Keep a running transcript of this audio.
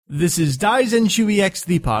This is Daizenshuu EX,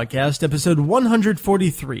 the podcast, episode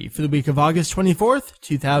 143 for the week of August 24th,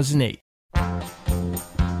 2008.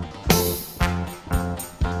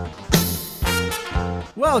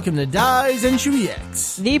 Welcome to Daizenshuu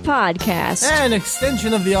EX, the podcast, an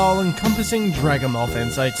extension of the all-encompassing Dragon Ball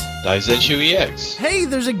fan site. Daizenshuu EX. Hey,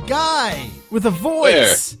 there's a guy with a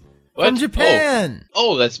voice. Where? From Japan.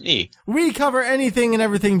 Oh, that's me. We cover anything and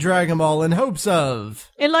everything Dragon Ball in hopes of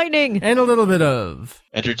enlightening and a little bit of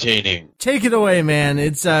entertaining. Take it away, man.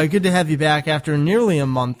 It's good to have you back after nearly a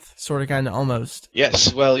month, sort of, kind of, almost.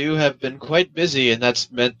 Yes, well, you have been quite busy, and that's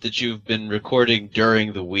meant that you've been recording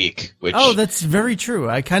during the week, which... Oh, that's very true.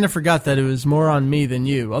 I kind of forgot that it was more on me than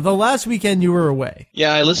you, although last weekend you were away.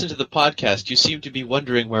 Yeah, I listened to the podcast. You seemed to be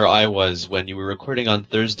wondering where I was when you were recording on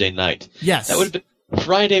Thursday night. Yes. That would have been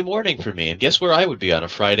Friday morning for me, and guess where I would be on a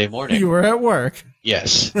Friday morning? You were at work.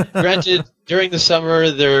 Yes. Granted, during the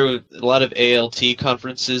summer, there are a lot of ALT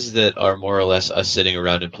conferences that are more or less us sitting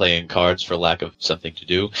around and playing cards for lack of something to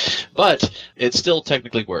do, but it's still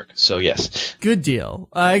technically work, so yes. Good deal.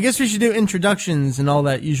 I guess we should do introductions and all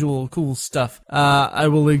that usual cool stuff. I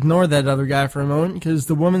will ignore that other guy for a moment, because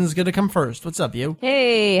the woman's gonna come first. What's up, you?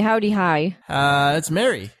 Hey, howdy hi. It's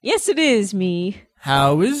Meri. Yes, it is me.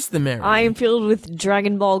 How is the Meri? I am filled with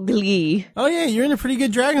Dragon Ball glee. Oh yeah, you're in a pretty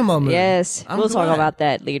good Dragon Ball mood. Yes, we'll talk about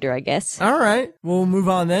that later, I guess. Alright, we'll move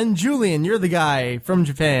on then. Julian, you're the guy from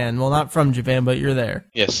Japan. Well, not from Japan, but you're there.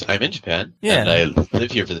 Yes, I'm in Japan, yeah. And I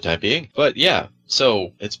live here for the time being. But yeah,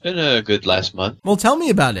 so it's been a good last month. Well, tell me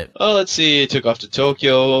about it. Oh, let's see, I took off to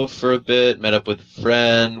Tokyo for a bit, met up with a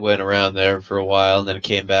friend, went around there for a while, and then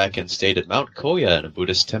came back and stayed at Mount Koya in a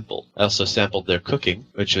Buddhist temple. I also sampled their cooking,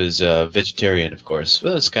 which was vegetarian, of course.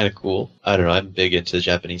 Well, it's kind of cool. I don't know, I'm big into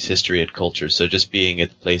Japanese history and culture, so just being at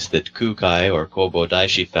the place that Kukai, or Kobo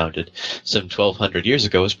Daishi, founded some 1,200 years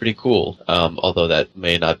ago was pretty cool, although that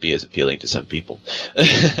may not be as appealing to some people.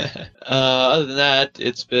 Other than that,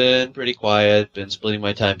 it's been pretty quiet, been splitting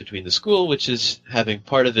my time between the school, which is having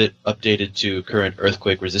part of it updated to current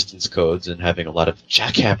earthquake resistance codes and having a lot of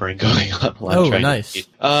jackhammering going on while I'm trying nice. to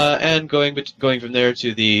and going from there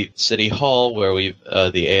to the city hall where we've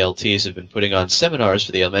the ALTs have been putting on seminars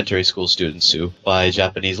for the elementary school students who, by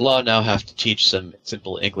Japanese law, now have to teach some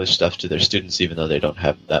simple English stuff to their students, even though they don't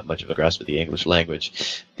have that much of a grasp of the English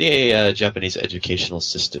language. The Japanese educational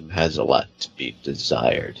system has a lot to be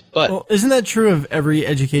desired. But well, isn't that true of every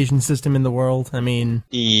education system in the world? I mean...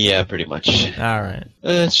 Yeah, pretty much. All right.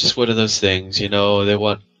 It's just one of those things, you know, they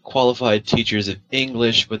want qualified teachers of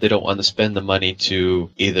English, but they don't want to spend the money to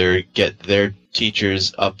either get their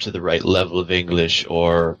teachers up to the right level of English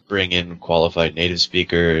or bring in qualified native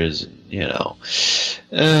speakers, you know.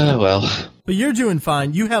 Well... But you're doing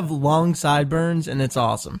fine. You have long sideburns, and it's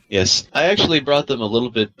awesome. Yes. I actually brought them a little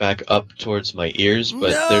bit back up towards my ears,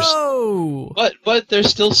 but but they're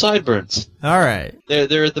still sideburns. All right.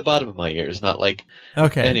 They're at the bottom of my ears, not like...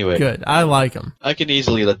 Okay, anyway, good. I like them. I can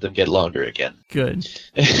easily let them get longer again. Good.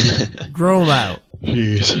 Grow them out.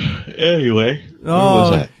 Jeez. Anyway.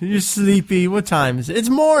 Oh, you're sleepy. What time is it? It's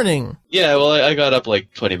morning. Yeah, well, I got up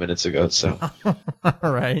like 20 minutes ago, so.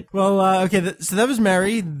 All right. Well, okay, so that was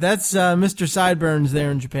Meri. That's Mr. Sideburns there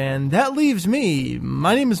in Japan. That leaves me.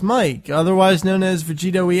 My name is Mike, otherwise known as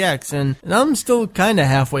VegettoEX, and I'm still kind of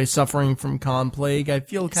halfway suffering from con plague. I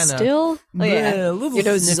feel kind of... Still? Oh, yeah. A little your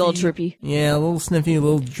nose sniffy. is all drippy. Yeah, a little sniffy, a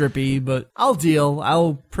little drippy, but I'll deal.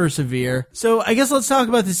 I'll persevere. So I guess let's talk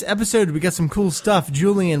about this episode. We got some cool stuff.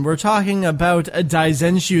 Julian, we're talking about a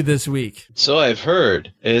Daizenshuu this week. So I've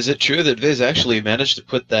heard. Is it true that Viz actually managed to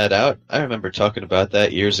put that out? I remember talking about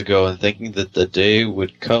that years ago and thinking that the day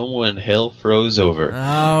would come when hell froze over.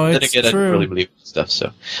 Oh, it's then again, true. I don't really believe stuff,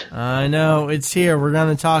 so. I know, it's here. We're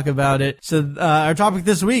going to talk about it. So our topic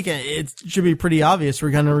this week, it should be pretty obvious.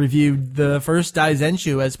 We're going to review the first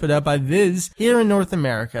Daizenshuu as put out by Viz here in North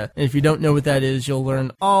America. And if you don't know what that is, you'll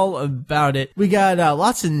learn all about it. We got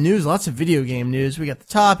lots of news, lots of video game news. We got the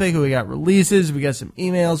topic, we got releases, we got some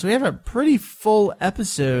emails. We have a pretty full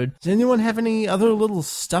episode. Does anyone have any other little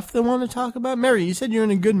stuff they want to talk about? Meri, you said you're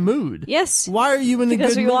in a good mood. Yes. Why are you in a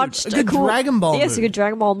good mood? Watched a good Dragon Ball mood. Yes, a good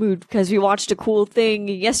Dragon Ball mood, because we watched a cool thing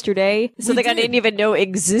yesterday, something I didn't even know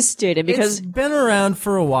existed, and because it's been around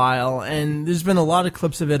for a while, and there's been a lot of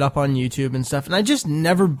clips of it up on YouTube and stuff, and I just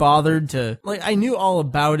never bothered to, like, I knew all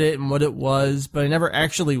about it and what it was, but I never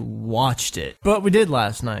actually watched it. But we did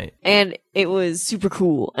last night. And it was super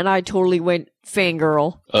cool, and I totally went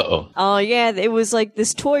fangirl. Uh-oh. Oh, yeah, it was like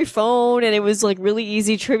this toy phone, and it was like really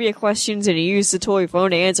easy trivia questions, and you used the toy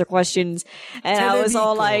phone to answer questions. And I was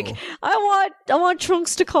all like, I want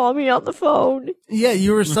Trunks to call me on the phone. Yeah,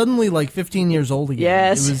 you were suddenly like 15 years old again.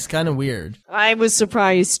 Yes. It was kind of weird. I was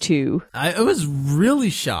surprised too. I was really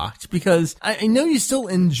shocked because I know you still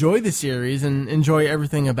enjoy the series and enjoy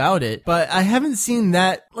everything about it, but I haven't seen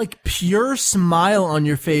that like pure smile on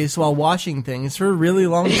your face while watching things for a really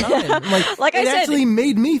long time. Like I it said, actually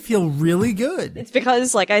made me feel really good. It's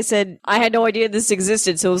because, like I said, I had no idea this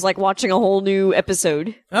existed, so it was like watching a whole new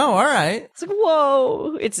episode. Oh, all right. It's like,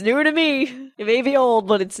 whoa, it's new to me. It may be old,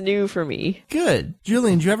 but it's new for me. Good.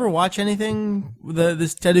 Julian, did you ever watch anything with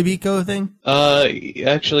this Tedubiko thing?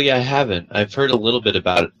 Actually, I haven't. I've heard a little bit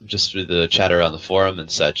about it just through the chatter on the forum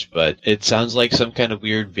and such, but it sounds like some kind of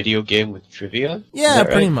weird video game with trivia. Yeah,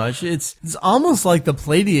 pretty much. It's almost like the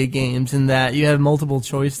Playdia games in that you have multiple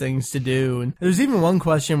choice things to do. And there's even one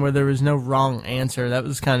question where there was no wrong answer. That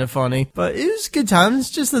was kind of funny. But it was a good time.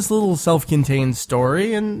 It's just this little self-contained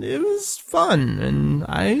story, and it was fun, and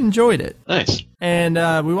I enjoyed it. Nice. And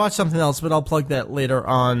we watched something else, but I'll plug that later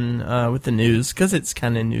on with the news, because it's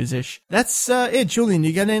kind of news-ish. That's it. Julian,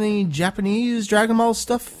 you got any Japanese Dragon Ball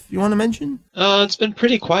stuff you want to mention? It's been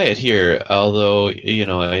pretty quiet here, although,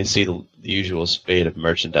 I see the usual spate of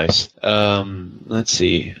merchandise. Let's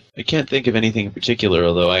see. I can't think of anything in particular,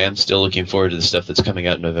 although I am still looking forward to the stuff that's coming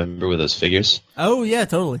out in November with those figures. Oh, yeah,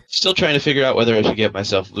 totally. Still trying to figure out whether I should get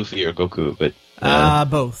myself Luffy or Goku, but...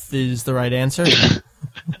 both is the right answer.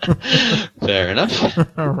 Fair enough.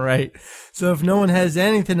 All right. So if no one has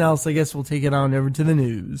anything else, I guess we'll take it on over to the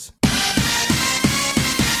news.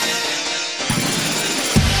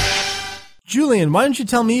 Julian, why don't you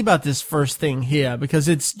tell me about this first thing here? Because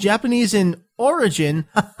it's Japanese in origin.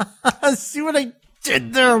 See what I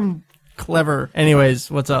did there? I'm clever.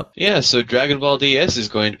 Anyways, what's up? Yeah, so Dragon Ball DS is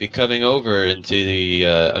going to be coming over into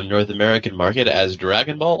the North American market as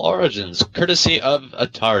Dragon Ball Origins, courtesy of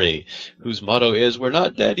Atari, whose motto is, "We're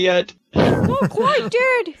not dead yet." Not quite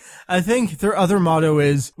dead. I think their other motto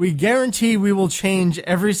is, we guarantee we will change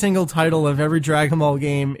every single title of every Dragon Ball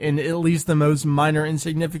game in at least the most minor,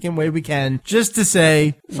 insignificant way we can, just to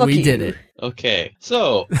say, Fuck we you. did it. Okay,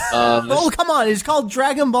 so... Oh, come on, it's called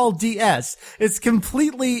Dragon Ball DS. It's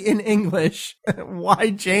completely in English. Why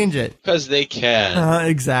change it? Because they can.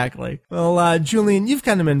 Exactly. Well, Julian, you've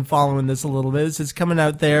kind of been following this a little bit. It's coming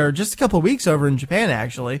out there just a couple of weeks over in Japan,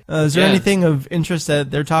 actually. Is there anything of interest that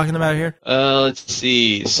they're talking about here? Let's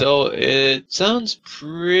see. So it sounds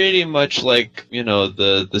pretty much like,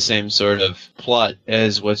 the same sort of plot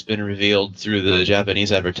as what's been revealed through the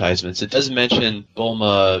Japanese advertisements. It does mention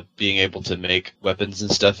Bulma being able to make weapons and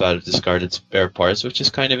stuff out of discarded spare parts, which is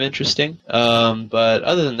kind of interesting. But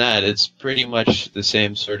other than that, it's pretty much the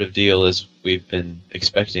same sort of deal as we've been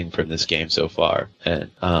expecting from this game so far. And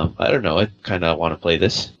I don't know, I kind of want to play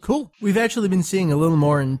this. Cool. We've actually been seeing a little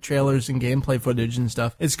more in trailers and gameplay footage and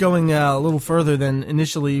stuff. It's going a little further than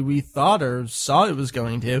initially we thought or saw it was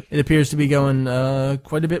going to. It appears to be going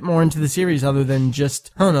quite a bit more into the series other than just,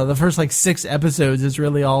 I don't know, the first 6 episodes is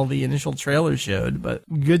really all the initial trailer showed, but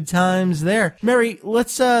good times there. Meri,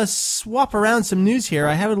 let's swap around some news here.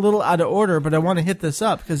 I have it a little out of order, but I want to hit this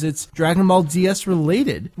up because it's Dragon Ball DS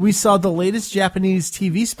related. We saw the latest Japanese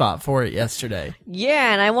TV spot for it yesterday.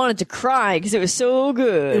 Yeah, and I wanted to cry because it was so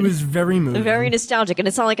good. It was very moving. Very nostalgic, and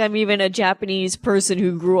it's not like I'm even a Japanese person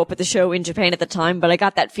who grew up at the show in Japan at the time, but I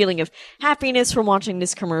got that feeling of happiness from watching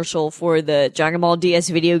this commercial for the Dragon Ball DS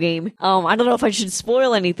video game. I don't know if I should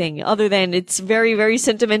spoil anything other than it's very, very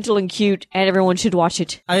sentimental and cute, and everyone should watch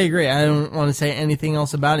it. I agree. I don't want to say anything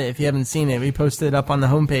else about it if you haven't seen it. We posted it up on the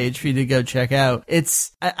homepage for you to go check out.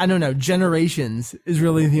 It's, I don't know, generations is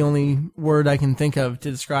really the only word I can think of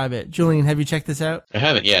to describe it. Julian, have you checked this out? I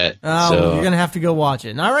haven't yet. Oh, so... you're going to have to go watch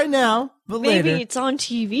it. Not right now, but Maybe later. it's on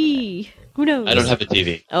TV. Who knows? I don't have a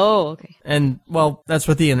TV. Oh, okay. And, well, that's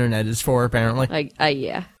what the internet is for, apparently.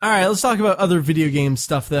 Yeah. Alright, let's talk about other video game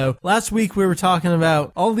stuff, though. Last week, we were talking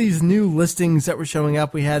about all these new listings that were showing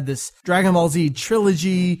up. We had this Dragon Ball Z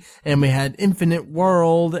trilogy, and we had Infinite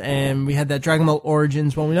World, and we had that Dragon Ball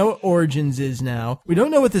Origins. Well, we know what Origins is now. We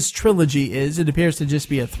don't know what this trilogy is. It appears to just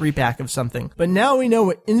be a 3-pack of something. But now we know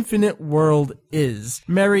what Infinite World is.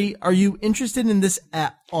 Meri, are you interested in this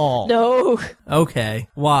at all? No. Okay.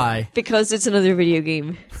 Why? Because it's another video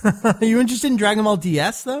game. Are you interested in Dragon Ball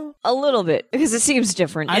DS, though? A little bit, because it seems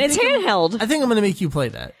different. And it's handheld. I think I'm going to make you play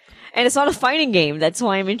that. And it's not a fighting game. That's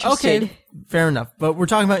why I'm interested. Okay, fair enough. But we're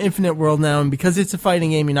talking about Infinite World now, and because it's a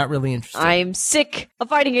fighting game, you're not really interested. I'm sick of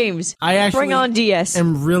fighting games. I actually Bring on DS.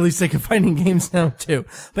 am really sick of fighting games now, too.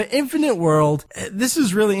 But Infinite World, this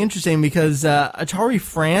is really interesting because Atari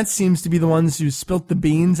France seems to be the ones who spilt the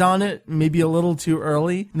beans on it, maybe a little too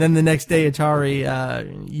early. And then the next day,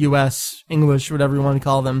 Atari US, English, whatever you want to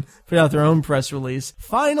call them, put out their own press release.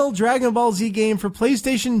 Final Dragon Ball Z game for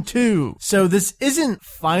PlayStation 2. So this isn't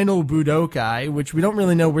Final Budokai, which we don't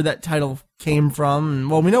really know where that title came from.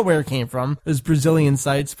 Well, we know where it came from. There's Brazilian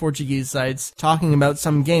sites, Portuguese sites talking about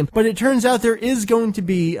some game. But it turns out there is going to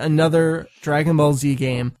be another Dragon Ball Z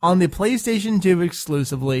game on the PlayStation 2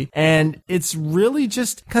 exclusively. And it's really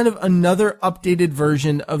just kind of another updated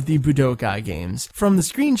version of the Budokai games. From the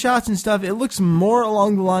screenshots and stuff, it looks more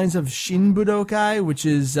along the lines of Shin Budokai, which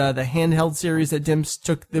is the handheld series that Dimps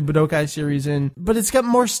took the Budokai series in. But it's got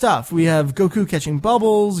more stuff. We have Goku catching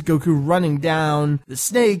bubbles, Goku running down the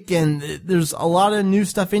snake, and there's a lot of new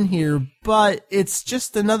stuff in here, but it's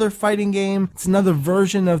just another fighting game. It's another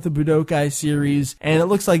version of the Budokai series, and it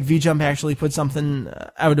looks like VJump actually put something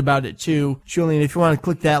out about it too. Julian, if you want to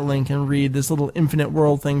click that link and read this little Infinite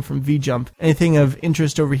World thing from VJump. Anything of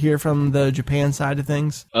interest over here from the Japan side of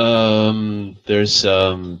things? There's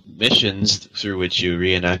some missions through which you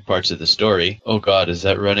reenact parts of the story. Oh god, is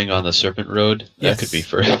that running on the Serpent Road? Yes. That could be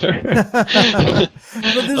forever. But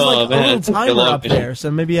there's a little timer up there, so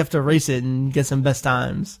maybe you have to race it and get some best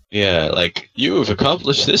times. Yeah, like, you've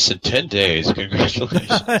accomplished this in 10 days.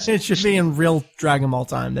 Congratulations. It should be in real Dragon Ball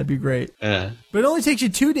time. That'd be great. Yeah. But it only takes you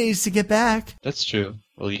 2 days to get back. That's true.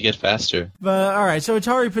 Well, you get faster. But, alright, so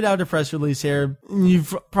Atari put out a press release here.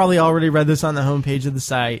 You've probably already read this on the homepage of the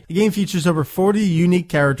site. The game features over 40 unique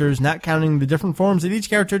characters, not counting the different forms that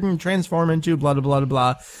each character can transform into, blah, blah, blah,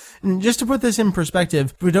 blah. And just to put this in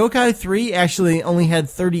perspective, Budokai 3 actually only had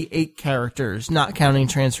 38 characters, not counting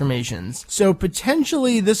transformations. So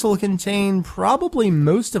potentially this will contain probably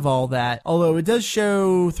most of all that, although it does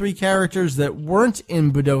show 3 characters that weren't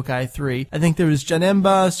in Budokai 3. I think there was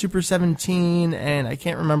Janemba, Super 17, and I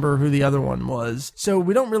can't remember who the other one was. So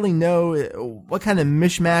we don't really know what kind of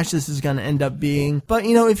mishmash this is going to end up being. But,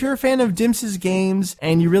 you know, if you're a fan of Dimps' games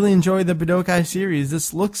and you really enjoy the Budokai series,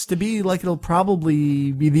 this looks to be like it'll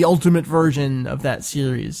probably be the ultimate version of that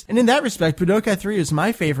series. And in that respect, Budokai 3 is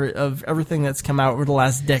my favorite of everything that's come out over the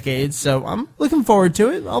last decade, so I'm looking forward to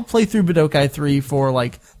it. I'll play through Budokai 3 for,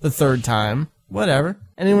 like, the 3rd time. Whatever.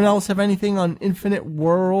 Anyone else have anything on Infinite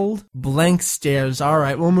World? Blank stares.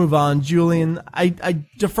 Alright, we'll move on. Julian, I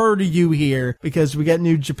defer to you here because we got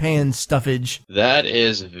new Japan stuffage. That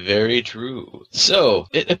is very true. So,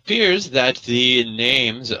 it appears that the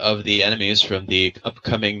names of the enemies from the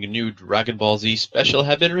upcoming new Dragon Ball Z special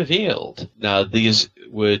have been revealed. Now, these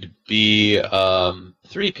would be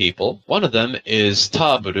 3 people. One of them is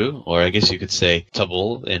Taburu, or I guess you could say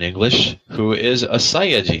Tabul in English, who is a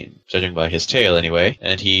Saiyajin, judging by his tail anyway,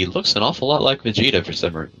 and he looks an awful lot like Vegeta for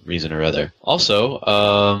some reason or other. Also,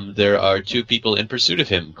 there are 2 people in pursuit of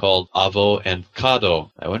him called Avo and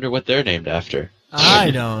Kado. I wonder what they're named after.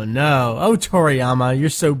 I don't know. Oh, Toriyama, you're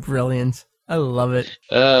so brilliant. I love it.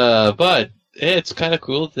 But it's kind of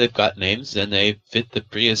cool that they've got names and they fit the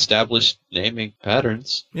pre-established naming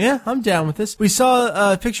patterns. Yeah, I'm down with this. We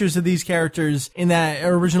saw pictures of these characters in that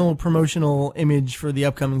original promotional image for the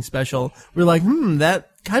upcoming special. We're like, that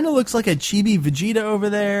kind of looks like a chibi Vegeta over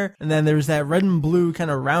there. And then there's that red and blue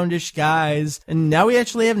kind of roundish guys. And now we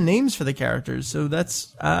actually have names for the characters. So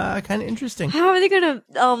that's kind of interesting. How are they going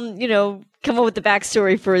to, come up with the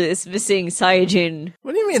backstory for this missing Saiyajin?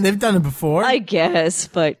 What do you mean? They've done it before. I guess,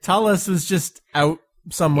 but... Talos was just out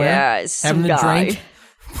somewhere. Having a drink.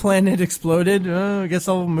 Planet exploded. I guess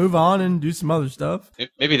I'll move on and do some other stuff.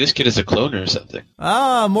 Maybe this kid is a clone or something.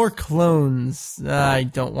 More clones. I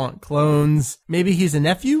don't want clones. Maybe he's a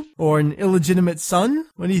nephew or an illegitimate son?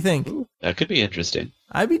 What do you think? Ooh, that could be interesting.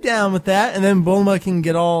 I'd be down with that. And then Bulma can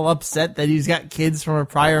get all upset that he's got kids from a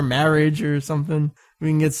prior marriage or something. We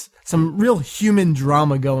can get some real human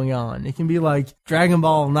drama going on. It can be like Dragon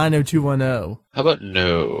Ball 90210. How about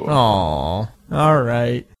no? Aww. All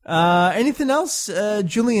right. Anything else?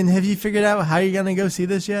 Julian, have you figured out how you're going to go see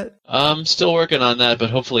this yet? I'm still working on that, but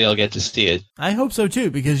hopefully I'll get to see it. I hope so too,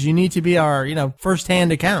 because you need to be our,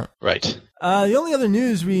 first-hand account. Right. The only other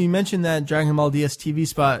news, we mentioned that Dragon Ball DS TV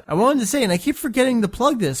spot. I wanted to say, and I keep forgetting to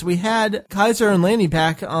plug this, we had Kaiser and Lanny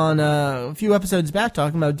back on a few episodes back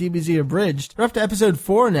talking about DBZ Abridged. We're up to episode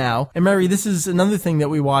 4 now. And Meri, this is another thing that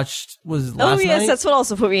we watched was last night. Oh yes, that's what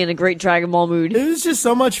also put me in a great Dragon Ball mood. It was just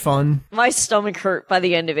so much fun. My stomach hurt by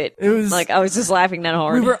the end of it. It was like I was just laughing that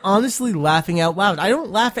hard. We were honestly laughing out loud. I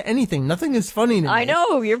don't laugh at anything. Nothing is funny to me. I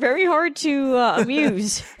know, you're very hard to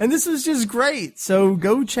amuse. And this was just great. So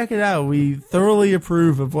go check it out. We thoroughly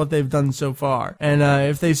approve of what they've done so far. And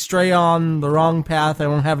if they stray on the wrong path, I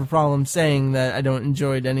won't have a problem saying that I don't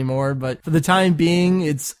enjoy it anymore. But for the time being,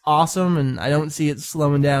 it's awesome, and I don't see it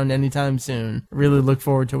slowing down anytime soon. I really look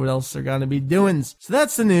forward to what else they're going to be doing. So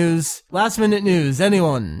that's the news. Last minute news.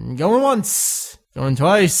 Anyone? Going once. Going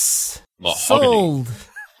twice. Sold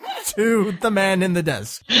to the man in the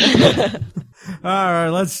desk.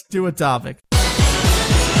 Alright, let's do a topic.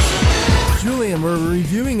 Julian, we're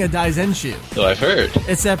reviewing a Daizenshuu. So I've heard.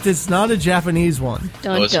 Except it's not a Japanese one.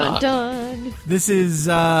 Dun it's dun not. dun. This is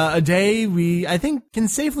a day I think can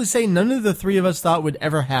safely say none of the three of us thought would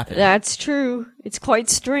ever happen. That's true. It's quite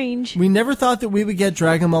strange. We never thought that we would get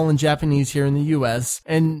Dragon Ball in Japanese here in the US,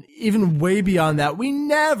 and even way beyond that, we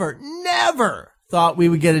never thought we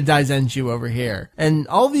would get a Daizenshuu over here. And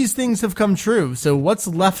all these things have come true, so what's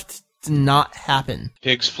left to not happen?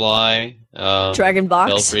 Pigs fly. Dragon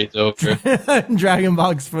Box. Bell over. Dragon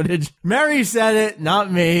Box footage. Meri said it, not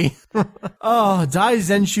me. Oh,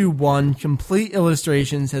 Daizenshuu 1 complete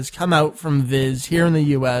illustrations has come out from Viz here in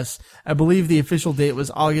the US. I believe the official date was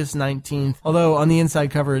August 19th, although on the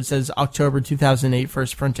inside cover it says October 2008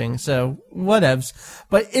 first printing, so whatevs.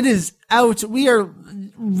 But it is out. We are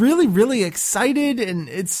really, really excited, and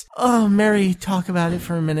it's... Oh, Meri, talk about it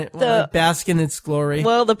for a minute while I bask in its glory.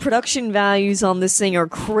 Well, the production values on this thing are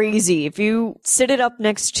crazy. If you sit it up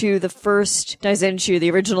next to the first Daizenshuu,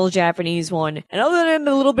 the original Japanese one, and other than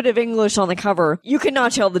a little bit of English on the cover, you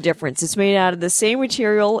cannot tell the difference. It's made out of the same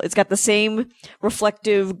material. It's got the same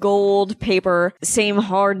reflective gold paper, same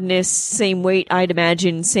hardness, same weight, I'd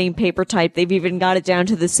imagine, same paper type. They've even got it down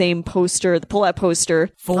to the same poster, the pull-out poster,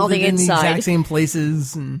 folded on the in inside. the exact same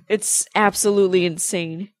places. And it's absolutely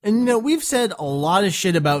insane. And, we've said a lot of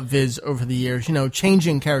shit about Viz over the years,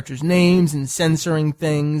 changing characters' names and censoring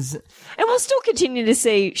things. And we'll still continue to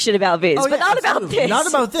say shit about Viz, but not about this. Not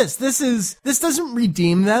about this. This doesn't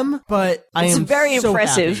redeem them, but it's very so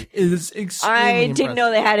impressive. Happy. It is extremely I impressive. didn't know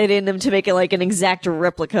they had it in them to make it like an exact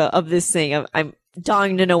replica of this thing. I'm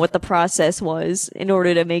dying to know what the process was in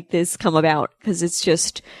order to make this come about, because it's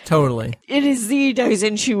just... Totally. It is the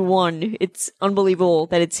Daizenshuu 1. It's unbelievable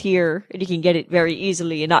that it's here, and you can get it very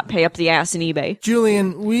easily and not pay up the ass in eBay.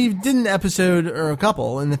 Julian, we did an episode, or a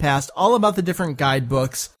couple, in the past, all about the different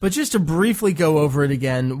guidebooks, but just to briefly go over it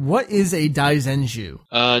again, what is a Daizenshuu?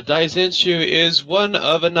 Daizenshuu is one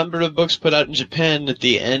of a number of books put out in Japan at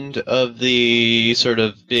the end of the sort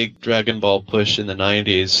of big Dragon Ball push in the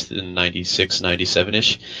 90s, in 96,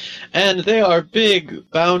 97-ish, and they are big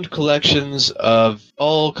bound collections of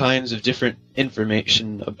all kinds of different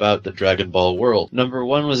information about the Dragon Ball world. Number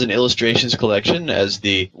 1 was an illustrations collection, as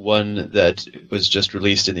the one that was just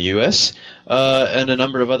released in the US, and a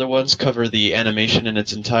number of other ones cover the animation in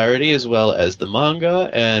its entirety, as well as the manga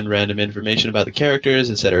and random information about the characters,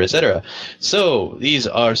 etc., etc. So, these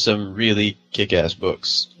are some really kick-ass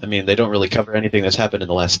books. I mean, they don't really cover anything that's happened in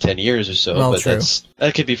the last 10 years or so, but true.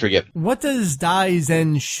 That could be forgiven. What does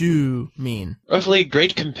Daizenshuu mean? Roughly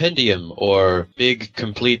Great Compendium, or Big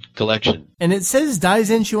Complete Collection. And it says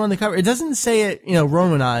Daizenshuu on the cover. It doesn't say it,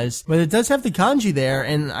 romanized, but it does have the kanji there,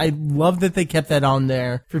 and I love that they kept that on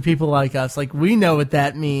there for people like us. Like, we know what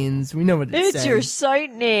that means. We know what it says. It's your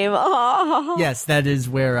site name. Yes, that is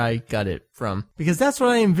where I got it from. Because that's what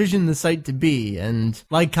I envision the site to be, and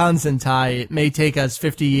like Kansentai, it may take us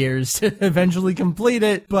 50 years to eventually complete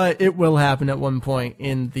it, but it will happen at one point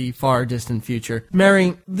in the far distant future.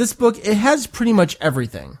 Meri, this book, it has pretty much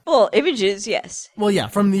everything. Well, images, yes. Well, yeah,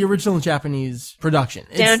 from the original Japanese production.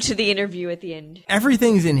 Down to the interview at the end.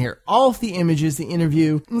 Everything's in here. All of the images, the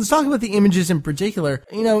interview. Let's talk about the images in particular.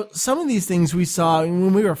 Some of these things we saw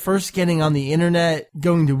when we were first getting on the internet,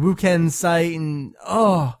 going to Wuken's site, and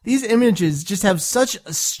these images just have such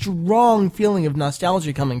a strong feeling of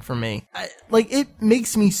nostalgia coming from me. It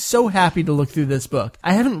makes me so happy to look through this book.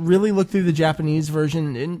 I haven't really looked through the Japanese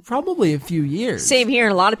version in probably a few years. Same here,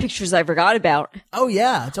 and a lot of pictures I forgot about. Oh,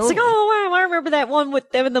 yeah, totally. It's like, oh, wow, I remember that one with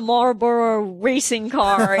them in the Marlboro for a racing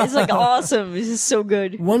car. It's like awesome. This is so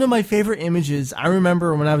good. One of my favorite images, I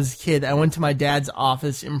remember when I was a kid, I went to my dad's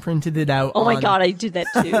office and printed it out. Oh my God, I did that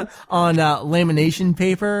too. On lamination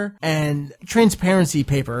paper and transparency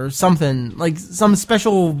paper or something, like some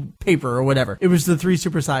special paper or whatever. It was the 3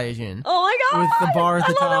 Super Saiyajin. Oh my God. With the bar at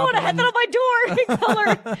the top. I love that one. I had that on my door in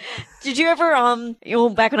color. Did you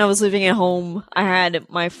ever, back when I was living at home, I had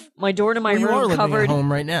my door to my you are room living covered. at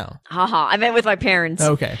home right now. Haha, I met with my parents.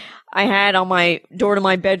 Okay. I had on my door to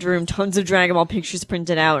my bedroom tons of Dragon Ball pictures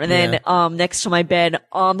printed out, and then next to my bed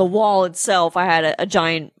on the wall itself, I had a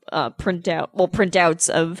giant printouts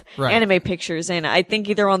of anime pictures, and I think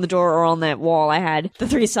either on the door or on that wall I had the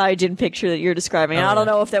 3 Saiyajin picture that you're describing. And I don't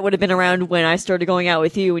know if that would have been around when I started going out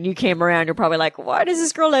with you, and you came around, you're probably like, why does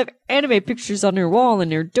this girl have anime pictures on her wall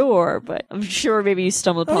and her door? But I'm sure maybe you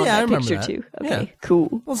stumbled upon that picture too. Okay,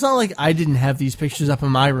 cool. Well, it's not like I didn't have these pictures up in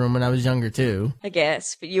my room when I was younger too. I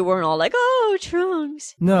guess, but you weren't all like, oh,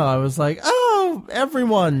 Trunks. No, I was like, oh,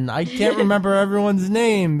 everyone. I can't remember everyone's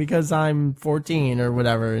name because I'm 14 or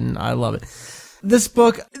whatever, and I love it. This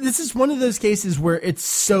book, this is one of those cases where it's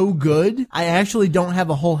so good, I actually don't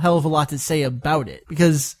have a whole hell of a lot to say about it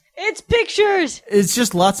because it's pictures. It's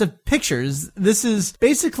just lots of pictures. This is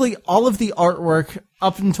basically all of the artwork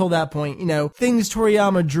up until that point, things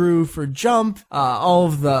Toriyama drew for Jump, all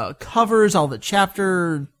of the covers, all the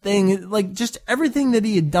chapter thing, like just everything that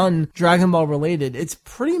he had done Dragon Ball related, it's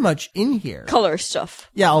pretty much in here. Color stuff.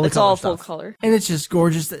 Yeah, all the color stuff. It's all full color. And it's just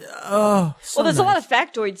gorgeous. Oh, so there's nice. a lot of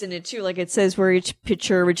factoids in it too, like it says where each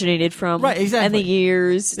picture originated from. Right, exactly. And the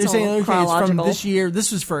years. They're saying, okay, it's from this year,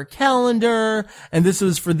 this was for a calendar, and this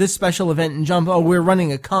was for this special event in Jump. Oh, we're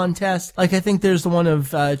running a contest. Like, I think there's the one of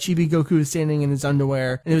Chibi Goku standing in his underwear,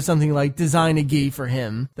 and it was something like design a gi for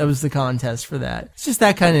him. That was the contest for that. It's just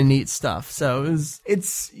that kind of neat stuff. So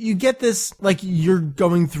you get this, like you're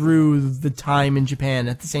going through the time in Japan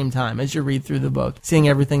at the same time as you read through the book, seeing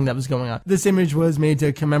everything that was going on. This image was made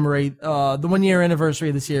to commemorate the 1-year anniversary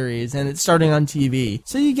of the series, and it's starting on TV.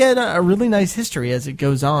 So you get a really nice history as it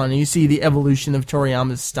goes on, and you see the evolution of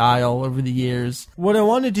Toriyama's style over the years. What I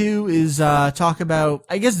want to do is talk about,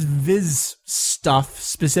 I guess, Viz stuff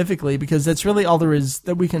specifically, because that's really all there is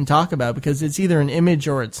that we can talk about, because it's either an image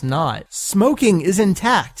or it's not. Smoking is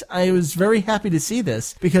intact. I was very happy to see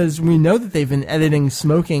this, because we know that they've been editing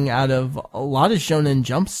smoking out of a lot of Shonen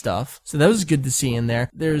Jump stuff, so that was good to see in there.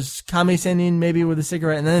 There's Kame Sennin maybe with a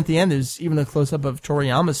cigarette, and then at the end there's even a close-up of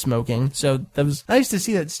Toriyama smoking, so that was nice to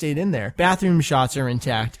see that stayed in there. Bathroom shots are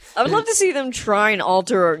intact. I would love to see them try and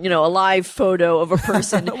alter, a live photo of a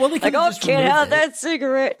person. Well, they like, oh, can't have that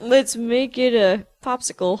cigarette. Let's make it a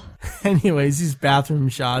popsicle. Anyways, these bathroom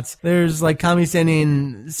shots. There's like Kami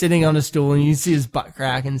Sennin sitting on a stool and you see his butt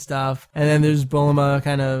crack and stuff. And then there's Bulma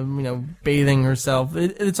kind of, bathing herself.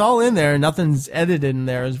 It's all in there. Nothing's edited in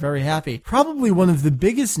there. I was very happy. Probably one of the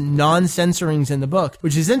biggest non-censorings in the book,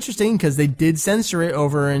 which is interesting because they did censor it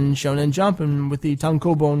over in Shonen Jump and with the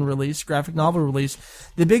Tankobon release, graphic novel release.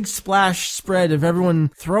 The big splash spread of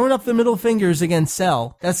everyone throwing up the middle fingers against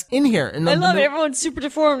Cell. That's in here. And I love it. Everyone's super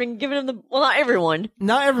deformed and giving them not everyone.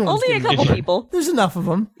 Not everyone. Only a couple people. There's enough of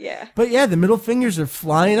them. Yeah. But yeah, the middle fingers are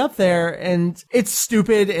flying up there, and it's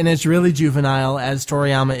stupid and it's really juvenile, as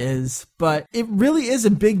Toriyama is. But it really is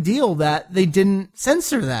a big deal that they didn't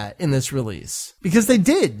censor that in this release. Because they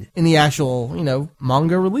did in the actual,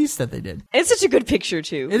 manga release that they did. It's such a good picture,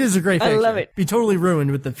 too. It is a great picture. I love it. Be totally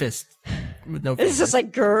ruined with the fist. With no It's just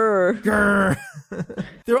like, grrr. Grrr.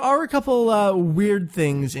 There are a couple weird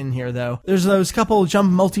things in here, though. There's those couple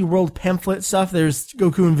Jump multi-world pamphlet stuff. There's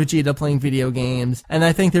Goku and Vegeta playing video games. And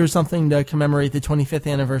I think there's something to commemorate the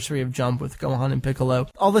 25th anniversary of Jump with Gohan and Piccolo.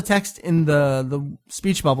 All the text in the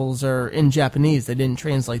speech bubbles are in Japanese. They didn't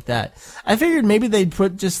translate that. I figured maybe they'd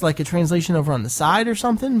put just like a translation over on the side or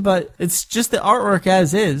something, but it's just the artwork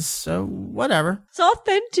as is, so whatever. It's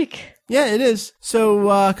authentic. Yeah, it is. So,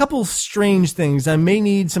 a couple strange things. I may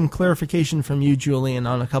need some clarification from you, Julian,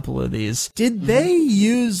 on a couple of these. Did they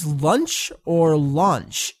use lunch or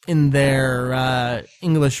launch in their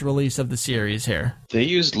English release of the series here? They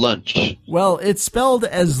used lunch. Well, it's spelled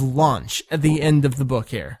as launch at the end of the book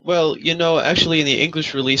here. Well, actually in the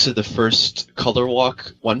English release of the first Color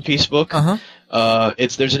Walk One Piece book,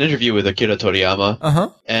 there's an interview with Akira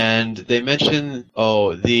Toriyama, and they mention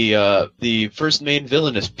the first main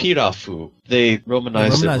villain is Pirafu. They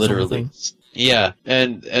romanized it literally. Yeah,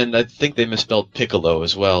 and I think they misspelled Piccolo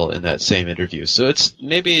as well in that same interview. So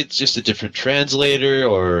maybe it's just a different translator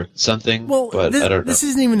or something, but I don't know. This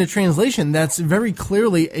isn't even a translation. That's very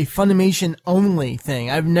clearly a Funimation-only thing.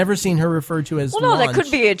 I've never seen her referred to as Well, no, Launch. that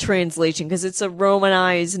could be a translation, because it's a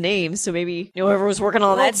Romanized name, so maybe whoever was working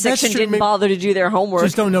on that section didn't bother to do their homework.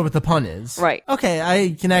 Just don't know what the pun is. Right. Okay,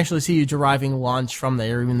 I can actually see you deriving Launch from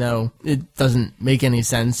there, even though it doesn't make any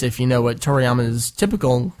sense if you know what Toriyama's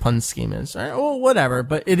typical pun scheme is. All right, well, whatever,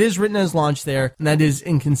 but it is written as Launch there, and that is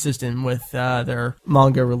inconsistent with their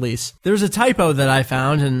manga release. There's a typo that I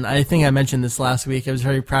found, and I think I mentioned this last week. I was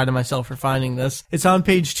very proud of myself for finding this. It's on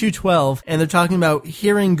page 212, and they're talking about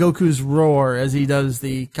hearing Goku's roar as he does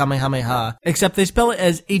the Kamehameha, except they spell it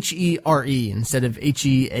as H-E-R-E instead of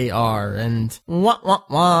H-E-A-R, and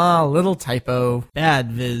wah, little typo.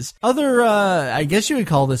 Bad, Viz. Other, I guess you would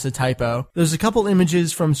call this a typo. There's a couple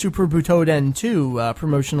images from Super Butoden 2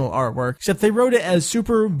 promotional artwork, except they wrote it as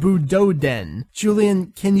Super Budoden.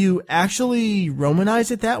 Julian, can you actually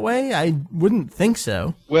Romanize it that way? I wouldn't think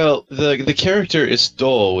so. Well, the character is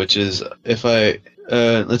Do, which is, if I...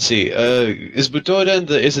 let's see. Is Butoden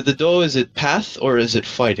is it the Do? Is it path or is it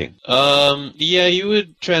fighting? Yeah, you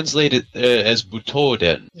would translate it as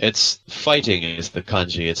Butoden. It's fighting is the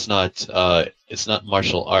kanji. It's not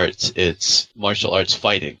martial arts. It's martial arts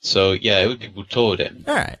fighting. So yeah, it would be Butoden.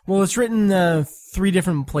 All right. Well, it's written 3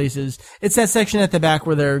 different places. It's that section at the back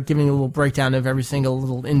where they're giving a little breakdown of every single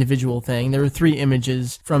little individual thing. There were 3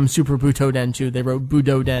 images from Super Butoden 2. They wrote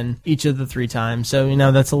Budoden each of the 3 times. So,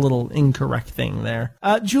 that's a little incorrect thing there.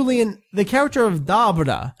 Julian, the character of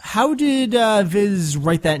Dabra, how did Viz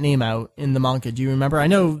write that name out in the manga? Do you remember? I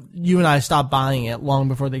know you and I stopped buying it long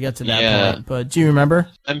before they get to that point, but do you remember?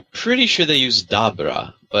 I'm pretty sure they use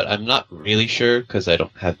Dabra, but I'm not really sure because I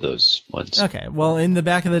don't have those ones. Okay, well, in the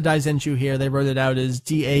back of the Daizenshuu here, they wrote it out as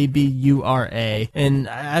D-A-B-U-R-A, and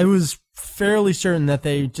I was fairly certain that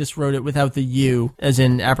they just wrote it without the U, as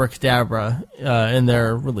in abracadabra, in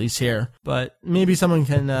their release here. But maybe someone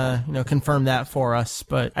can, confirm that for us.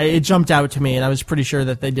 But it jumped out to me, and I was pretty sure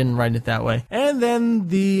that they didn't write it that way. And then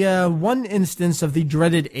the one instance of the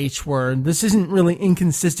dreaded H word. This isn't really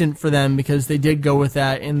inconsistent for them because they did go with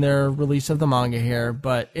that in their release of the manga here.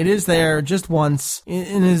 But it is there just once,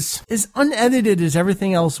 and is as unedited as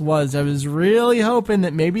everything else was. I was really hoping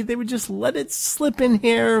that maybe they would just let it slip in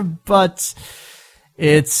here, but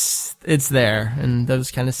it's there, and that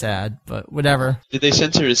was kind of sad, but whatever. Did they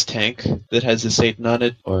censor his tank that has the Satan on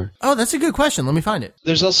it, or? Oh, that's a good question. Let me find it.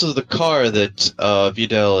 There's also the car that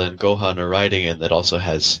Videl and Gohan are riding in that also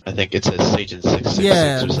has, I think it says Satan 666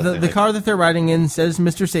 yeah, or something. the car that they're riding in says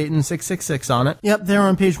Mr. Satan 666 on it. Yep, they're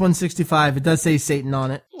on page 165. It does say Satan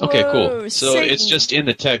on it. Okay, cool. Whoa, So Satan. it's just in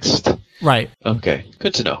the text. Right. Okay,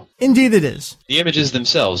 good to know. Indeed it is. The images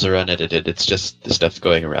themselves are unedited. It's just the stuff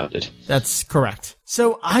going around it. That's correct.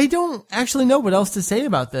 So I don't actually know what else to say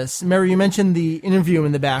about this. Meri, you mentioned the interview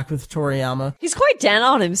in the back with Toriyama. He's quite down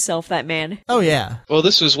on himself, that man. Oh, yeah. Well,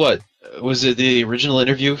 this was what? Was it the original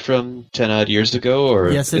interview from 10 odd years ago,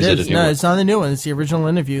 or Yes, it is. is. It a new No, one? it's not the new one. It's the original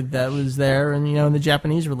interview that was there and, in the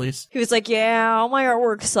Japanese release. He was like, yeah, all my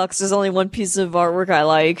artwork sucks. There's only one piece of artwork I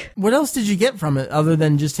like. What else did you get from it other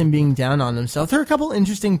than just him being down on himself? There are a couple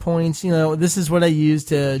interesting points. This is what I use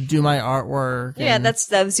to do my artwork. Yeah, and-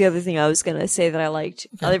 that was the other thing I was going to say that I liked.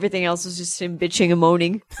 Everything else was just him bitching and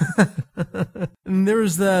moaning. And there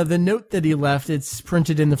was the note that he left. It's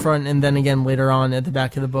printed in the front and then again later on at the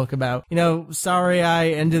back of the book about, sorry I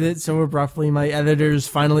ended it so abruptly. My editors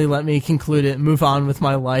finally let me conclude it and move on with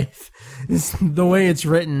my life. It's the way it's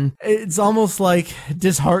written, it's almost like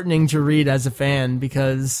disheartening to read as a fan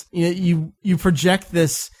because you project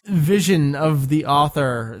this vision of the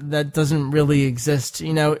author that doesn't really exist.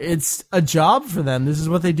 It's a job for them. This is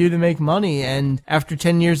what they do to make money. And after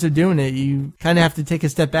 10 years of doing it, you kind of have to take a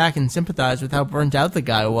step back and sympathize with how burnt out the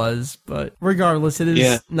guy was. But regardless, it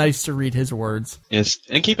is nice to read his words. Yes,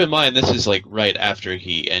 and keep in mind, this is like right after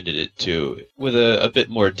he ended it too, with a bit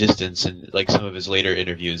more distance and like some of his later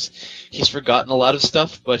interviews. He's forgotten a lot of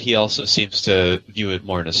stuff, but he also seems to view it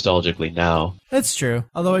more nostalgically now. That's true.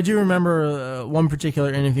 Although I do remember one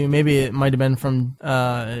particular interview, maybe it might have been from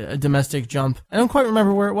a domestic jump. I don't quite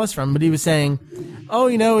remember where it was from, but he was saying, oh,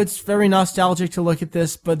 it's very nostalgic to look at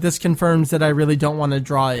this, but this confirms that I really don't want to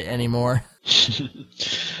draw it anymore.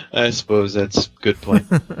 I suppose that's a good point.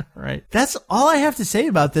 Right. That's all I have to say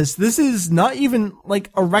about this. This is not even like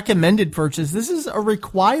a recommended purchase. This is a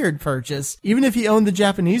required purchase, even if you own the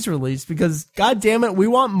Japanese release, because god damn it, we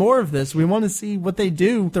want more of this. We want to see what they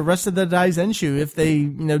do with the rest of the Daizenshuu if they,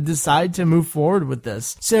 decide to move forward with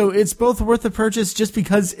this. So it's both worth the purchase just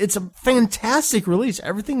because it's a fantastic release.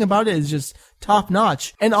 Everything about it is just top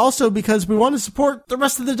notch. And also because we want to support the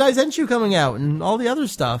rest of the Daizenshuu coming out and all the other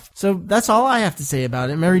stuff. So that's all I have to say about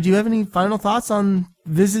it. Meri, do you have any final thoughts on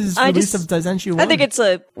Viz's release of Daizenshuu 1? I think it's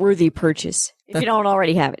a worthy purchase if you don't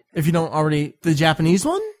already have it. If you don't already, the Japanese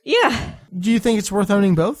one? Yeah. Do you think it's worth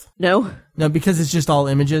owning both? No. No, because it's just all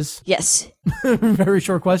images? Yes. Very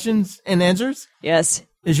short questions and answers? Yes.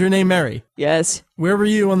 Is your name Meri? Yes. Where were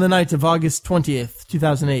you on the night of August 20th,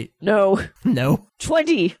 2008? No. No.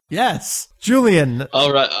 20. Yes. Julian.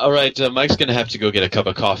 All right. Mike's going to have to go get a cup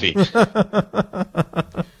of coffee.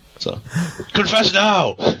 So, confess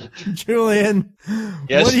now! Julian,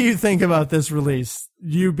 yes? What do you think about this release?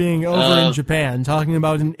 You being over in Japan, talking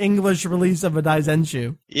about an English release of a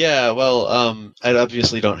Daizenshuu. Yeah, well, I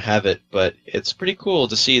obviously don't have it, but it's pretty cool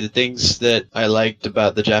to see the things that I liked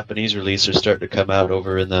about the Japanese release are starting to come out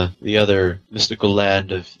over in the other mystical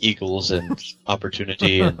land of eagles and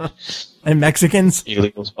opportunity and Mexicans.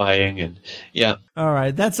 Illegal spying and, yeah. All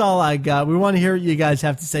right, that's all I got. We want to hear what you guys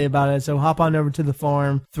have to say about it, so hop on over to the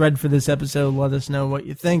forum thread for this episode. Let us know what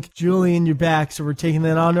you think. Julian, you're back, so we're taking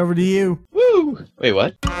that on over to you. Woo! Wait,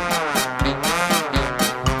 what?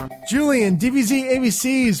 Julian, DBZ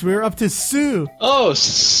ABCs, we're up to Sue. Oh,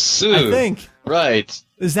 Sue. I think. Right.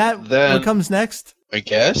 Is that what comes next? I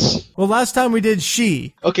guess. Well, last time we did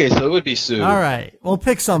she. Okay, so it would be Sue. All right. Well,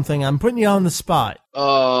 pick something. I'm putting you on the spot.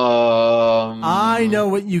 I know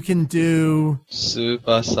what you can do.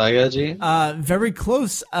 Super Saiyajin? Very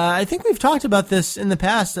close. I think we've talked about this in the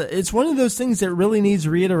past. It's one of those things that really needs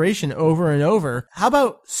reiteration over and over. How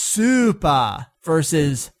about Super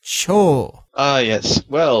versus Cho? Yes.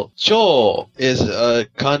 Well, Cho is a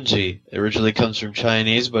kanji. It originally comes from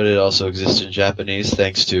Chinese, but it also exists in Japanese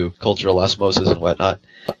thanks to cultural osmosis and whatnot.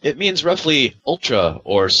 It means roughly ultra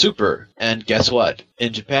or super. And guess what?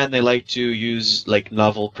 In Japan, they like to use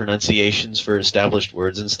novel pronunciations for established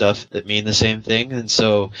words and stuff that mean the same thing. And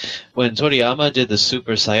so when Toriyama did the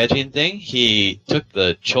Super Saiyajin thing, he took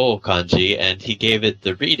the Cho kanji and he gave it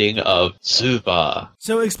the reading of Super.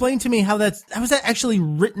 So explain to me how was that actually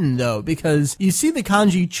written, though? Because you see the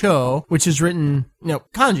kanji Cho, which is written,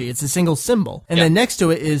 kanji, it's a single symbol. And then next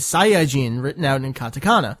to it is Saiyajin written out in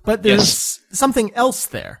katakana. But there's something else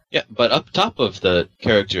there. Yeah, but up top of the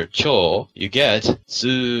character Cho, you get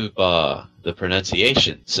Super, the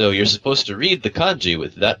pronunciation. So you're supposed to read the kanji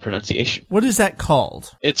with that pronunciation. What is that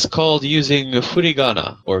called? It's called using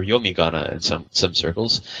furigana, or yomigana in some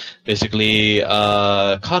circles. Basically,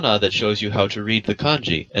 kana that shows you how to read the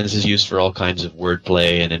kanji. And this is used for all kinds of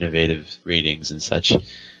wordplay and innovative readings and such.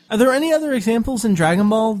 Are there any other examples in Dragon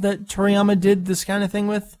Ball that Toriyama did this kind of thing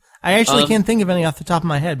with? I actually can't think of any off the top of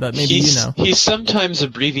my head, but maybe you know. He sometimes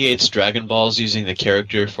abbreviates Dragon Balls using the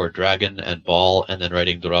character for dragon and ball, and then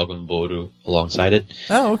writing Dragon Boru alongside it.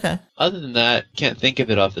 Oh, okay. Other than that, can't think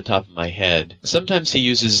of it off the top of my head. Sometimes he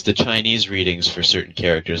uses the Chinese readings for certain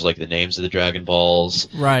characters, like the names of the Dragon Balls.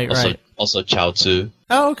 Right. Also Chaozu.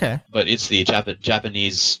 Oh, okay. But it's the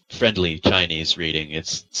Japanese-friendly Chinese reading.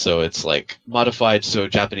 It's modified so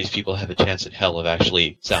Japanese people have a chance in hell of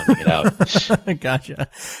actually sounding it out. Gotcha.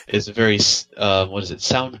 It's a very,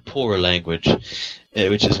 sound-poor language,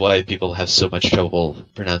 which is why people have so much trouble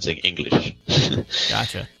pronouncing English.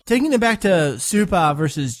 Gotcha. Taking it back to Super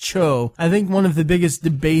versus Cho, I think one of the biggest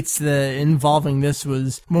debates involving this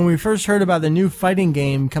was when we first heard about the new fighting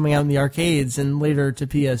game coming out in the arcades and later to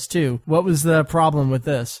PS2. What was the problem with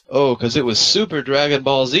this? Oh, because it was Super Dragon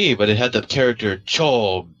Ball Z, but it had the character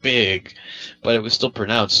Cho big, but it was still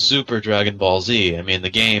pronounced Super Dragon Ball Z. I mean, the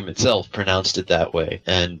game itself pronounced it that way,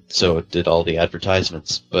 and so did all the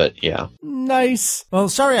advertisements, but yeah. Nice. Well,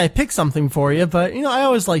 sorry I picked something for you, but, I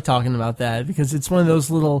always like talking about that because it's one of those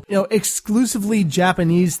little, exclusively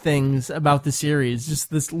Japanese things about the series. Just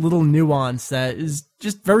this little nuance that is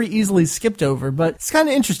just very easily skipped over, but it's kind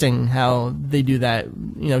of interesting how they do that,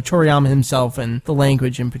 Toriyama himself and the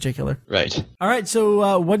language in particular. Right. All right,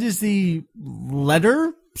 so what is the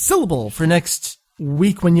syllable for next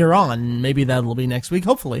week when you're on? Maybe that'll be next week,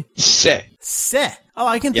 hopefully. Se. Se. Oh,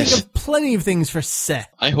 I can think of plenty of things for se.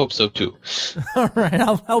 I hope so, too. All right,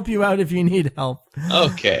 I'll help you out if you need help.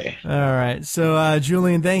 Okay. All right, so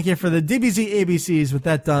Julian, thank you for the DBZ ABCs. With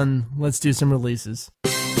that done, let's do some releases.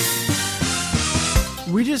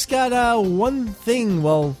 We just got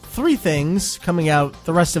three things coming out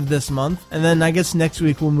the rest of this month, and then I guess next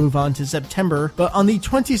week we'll move on to September. But on the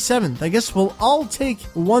 27th, I guess we'll all take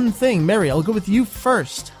one thing. Meri, I'll go with you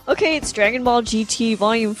first. Okay, it's Dragon Ball GT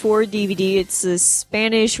Volume 4 DVD. It's a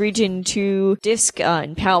Spanish Region 2 disc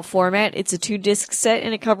in PAL format. It's a 2-disc set,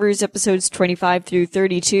 and it covers episodes 25 through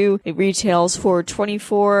 32. It retails for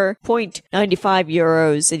 24.95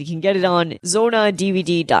 euros, and you can get it on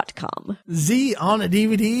zonadvd.com.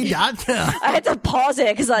 zonadvd.com. I had to pause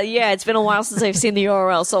it, because, it's been a while since I've seen the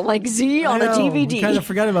URL, so I'm like, Z on a DVD. I kind of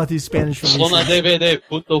forgot about these Spanish releases.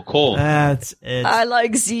 zonadvd.com. That's it. I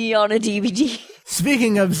like Z on a DVD.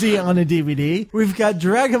 Speaking of Z on a DVD, we've got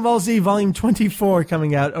Dragon Ball Z Volume 24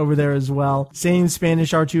 coming out over there as well. Same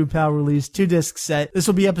Spanish R2 PAL release, 2-disc set. This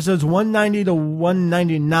will be episodes 190 to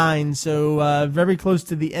 199, so very close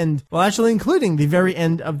to the end. Well, actually including the very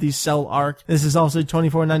end of the Cell arc. This is also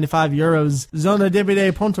 24.95 euros.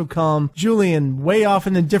 zonadvd.com. Julian, way off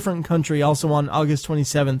in a different country, also on August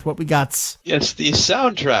 27th. What we got? Yes, the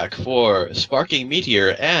soundtrack for Sparking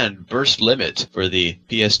Meteor and Burst Limit for the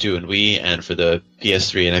PS2 and Wii, and for the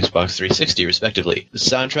PS3 and Xbox 360, respectively. The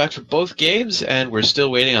soundtrack for both games, and we're still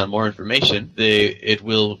waiting on more information. It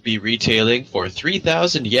will be retailing for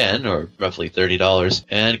 3,000 yen, or roughly $30,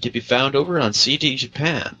 and it can be found over on CD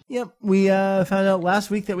Japan. Yep, we found out last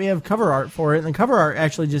week that we have cover art for it, and the cover art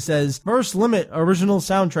actually just says, Burst Limit Original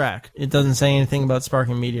Soundtrack. It doesn't say anything about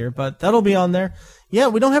Sparking Meteor, but that'll be on there. Yeah,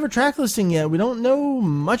 we don't have a track listing yet. We don't know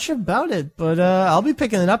much about it, but I'll be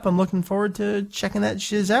picking it up. I'm looking forward to checking that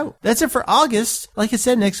shiz out. That's it for August. Like I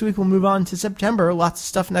said, next week we'll move on to September. Lots of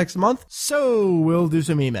stuff next month, so we'll do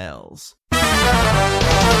some emails.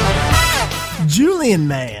 Julian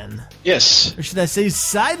Man. Yes. Or should I say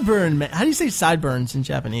Sideburn Man? How do you say sideburns in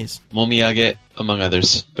Japanese? Momiyage, among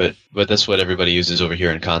others, but that's what everybody uses over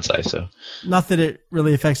here in Kansai, so. Not that it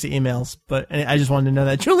really affects the emails, but I just wanted to know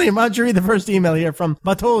that. Julian, why don't you read the first email here from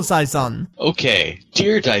Matosai-san? Okay.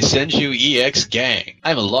 Dear Daizenshuu EX gang,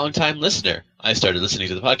 I'm a long-time listener. I started listening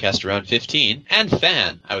to the podcast around 15, and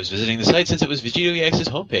fan. I was visiting the site since it was VegettoEX's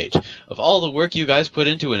homepage. Of all the work you guys put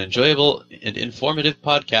into an enjoyable and informative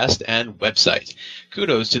podcast and website.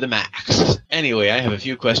 Kudos to the max. Anyway, I have a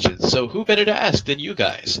few questions, so who better to ask than you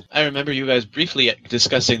guys? I remember you guys briefly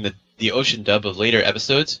discussing the ocean dub of later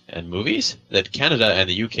episodes and movies that Canada and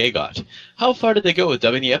the UK got. How far did they go with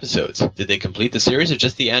dubbing the episodes? Did they complete the series or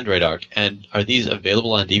just the Android arc? And are these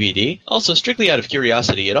available on DVD? Also, strictly out of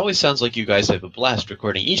curiosity, it always sounds like you guys have a blast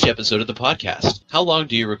recording each episode of the podcast. How long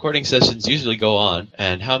do your recording sessions usually go on?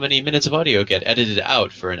 And how many minutes of audio get edited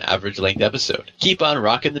out for an average length episode? Keep on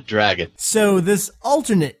rocking the dragon. So this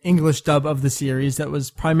alternate English dub of the series that was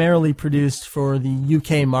primarily produced for the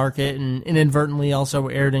UK market and inadvertently also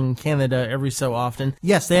aired in Canada every so often.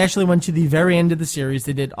 Yes, they actually went to the very end of the series.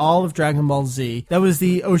 They did all of Dragon Ball Z. That was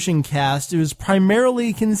the Ocean cast. It was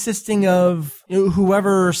primarily consisting of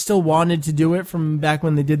whoever still wanted to do it from back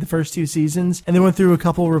when they did the first 2 seasons. And they went through a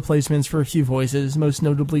couple replacements for a few voices, most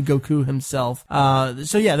notably Goku himself.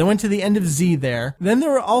 So yeah, they went to the end of Z there. Then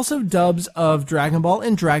there were also dubs of Dragon Ball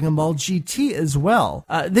and Dragon Ball GT as well.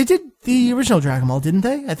 They did the original Dragon Ball, didn't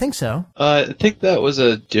they? I think so. I think that was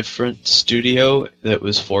a different studio that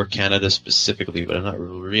was for Canada specifically, but I'm not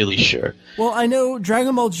really sure. Well, I know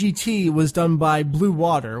Dragon Ball GT was done by Blue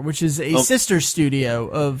Water, which is a sister studio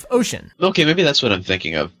of Ocean. Okay, maybe that's what I'm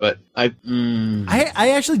thinking of, but I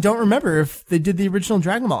actually don't remember if they did the original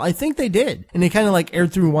Dragon Ball. I think they did. And they kind of like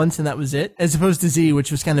aired through once and that was it. As opposed to Z, which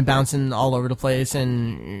was kind of bouncing all over the place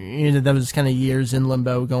and that was kind of years in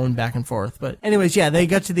limbo going back and forth. But anyways, yeah, they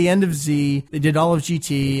got to the end of Z, they did all of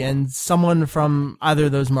GT, and someone from either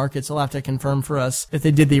of those markets will have to confirm for us if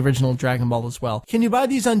they did the original Dragon Ball as well. Can you buy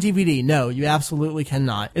these on DVD? No, you absolutely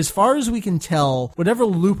cannot. As far as we can tell, whatever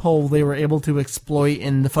loophole they were able to exploit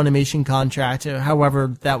in the Funimation contract,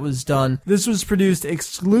 however that was done, this was produced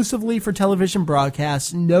exclusively for television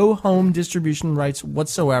broadcast, no home distribution rights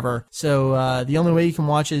whatsoever. So the only way you can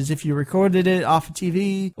watch it is if you recorded it off of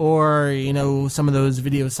TV or, some of those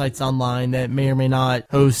video sites online that may or may not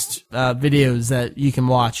host videos that you can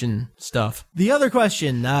watch and stuff. The other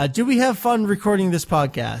question, do we have fun recording this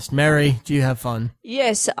podcast? Meri, do you have fun?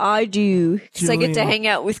 Yes, I do. Because I get to hang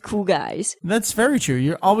out with cool guys. That's very true.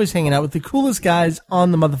 You're always hanging out with the coolest guys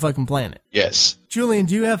on the motherfucking planet. Yes. Julian,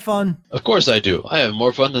 do you have fun? Of course I do. I have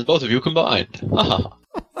more fun than both of you combined.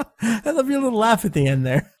 I love your little laugh at the end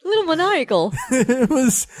there. little maniacal. It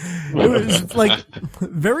was like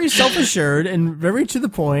very self-assured and very to the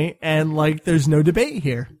point, and like there's no debate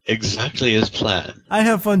here. Exactly as planned. I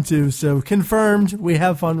have fun too, so confirmed we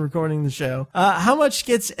have fun recording the show. How much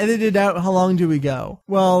gets edited out? How long do we go?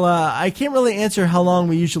 Well, I can't really answer how long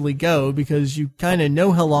we usually go because you kind of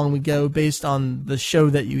know how long we go based on the show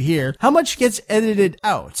that you hear. How much gets edited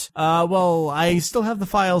out? Well, I still have the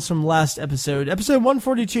files from last episode. Episode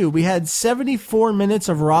 142, we had 74 minutes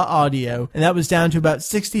of raw audio, and that was down to about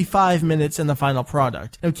 65 minutes in the final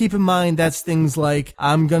product. Now keep in mind, that's things like,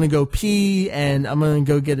 I'm gonna go pee, and I'm gonna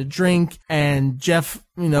go get a drink, and Jeff,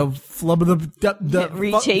 retakes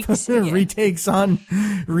on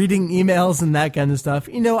reading emails and that kind of stuff.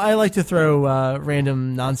 I like to throw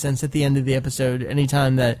random nonsense at the end of the episode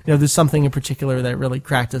anytime that there's something in particular that really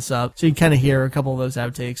cracked us up. So you kind of hear a couple of those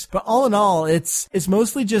outtakes. But all in all, it's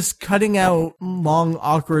mostly just cutting out long,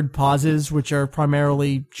 awkward pauses, which are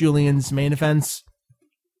primarily Julian's main offense.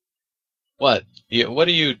 What? Yeah, what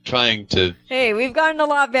are you trying to... Hey, we've gotten a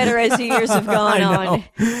lot better as the years have gone on.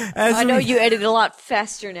 I know you edit a lot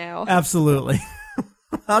faster now. Absolutely.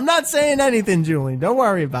 I'm not saying anything, Julian. Don't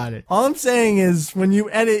worry about it. All I'm saying is when you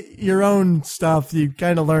edit your own stuff, you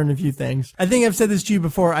kind of learn a few things. I think I've said this to you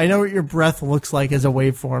before. I know what your breath looks like as a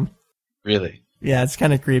waveform. Really? Yeah, it's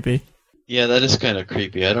kind of creepy. Yeah, that is kind of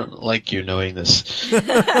creepy. I don't like you knowing this.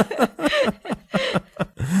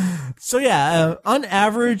 So yeah, on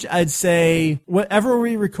average, I'd say whatever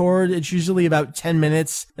we record, it's usually about 10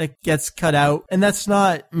 minutes that gets cut out. And that's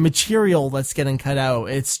not material that's getting cut out.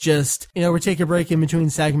 It's just, we take a break in between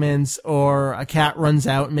segments, or a cat runs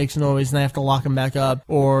out and makes a noise and I have to lock him back up,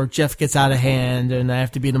 or Jeff gets out of hand and I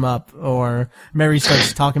have to beat him up, or Meri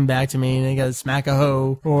starts talking back to me and I gotta smack a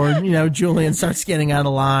hoe, or, Julian starts getting out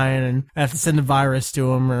of line and I have to send a virus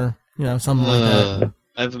to him, or, something like that.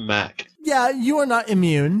 I have a Mac. Yeah, you are not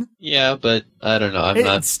immune. Yeah, but I don't know.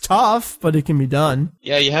 It's tough, but it can be done.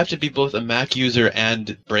 Yeah, you have to be both a Mac user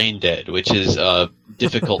and brain dead, which is a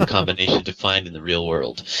difficult combination to find in the real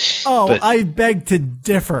world. Oh, but I beg to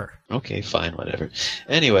differ. Okay, fine, whatever.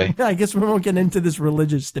 Anyway. I guess we won't get into this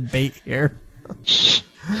religious debate here.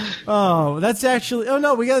 Oh, that's actually... Oh,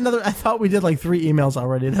 no, we got another... I thought we did like 3 emails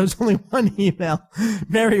already. That was only 1 email.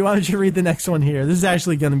 Meri, why don't you read the next one here? This is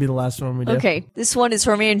actually going to be the last one we do. Okay, this one is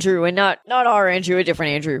from Andrew, and not our Andrew, a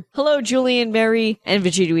different Andrew. Hello, Julian, Meri, and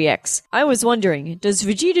VegettoEX. I was wondering, does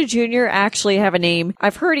Vegeta Jr. actually have a name?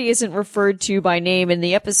 I've heard he isn't referred to by name in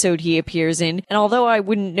the episode he appears in, and although I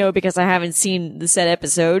wouldn't know because I haven't seen the said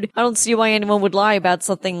episode, I don't see why anyone would lie about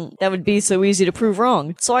something that would be so easy to prove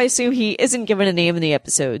wrong. So I assume he isn't given a name in the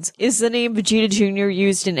episodes. Is the name Vegeta Jr.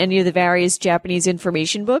 used in any of the various Japanese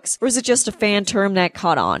information books, or is it just a fan term that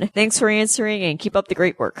caught on? Thanks for answering, and keep up the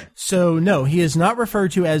great work. So, no, he is not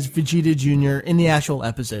referred to as Vegeta Jr. in the actual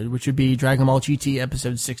episode, which would be Dragon Ball GT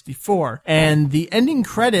episode 64. And the ending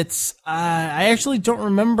credits, I actually don't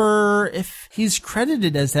remember if he's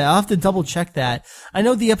credited as that. I'll have to double check that. I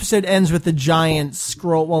know the episode ends with the giant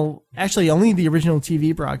scroll. Well, actually, only the original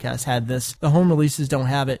TV broadcast had this. The home releases don't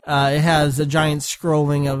have it. It has a giant scrolling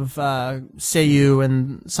of Seiyu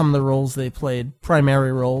and some of the roles they played,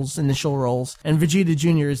 primary roles, initial roles. And Vegeta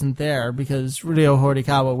Jr. isn't there because Ryo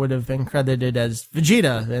Horikawa would have been credited as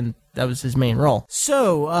Vegeta, and that was his main role.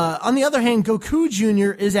 So, on the other hand, Goku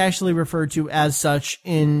Jr. is actually referred to as such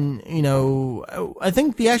in, I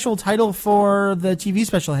think the actual title for the TV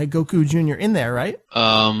special had Goku Jr. in there, right?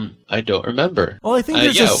 I don't remember. Well, I think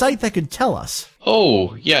there's a site that could tell us.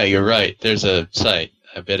 Oh, yeah, you're right. There's a site.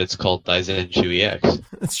 I bet it's called Daizenshuu EX.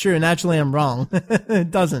 That's true, and actually I'm wrong.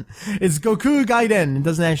 It doesn't. It's Goku Gaiden. It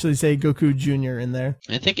doesn't actually say Goku Jr. in there.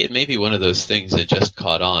 I think it may be one of those things that just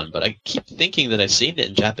caught on, but I keep thinking that I've seen it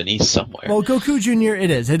in Japanese somewhere. Well, Goku Jr.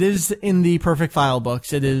 it is. It is in the Perfect File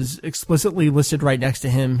books. It is explicitly listed right next to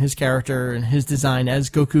him, his character, and his design as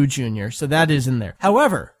Goku Jr., so that is in there.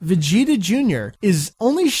 However, Vegeta Jr. is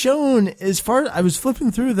only shown as far... I was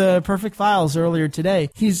flipping through the Perfect Files earlier today.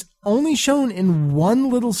 He's only shown in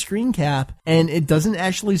one little screen cap, and it doesn't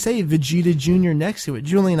actually say Vegeta Jr. next to it.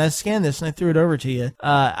 Julian, I scanned this and I threw it over to you.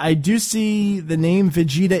 I do see the name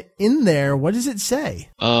Vegeta in there. What does it say?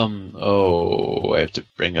 I have to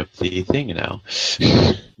bring up the thing now.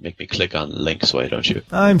 Make me click on the links, why don't you?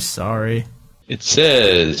 I'm sorry. It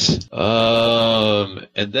says, and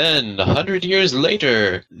then 100 years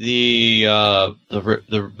later, the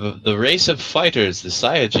race of fighters, the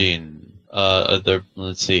Saiyajin,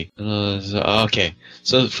 let's see. Okay.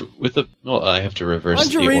 So with the... Well, I have to reverse Why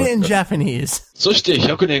don't you read it in Japanese? そして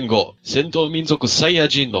100年後、戦闘民族サイヤ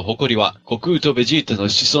人の誇りは、悟空とベジータの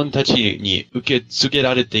子孫たちに受け継げ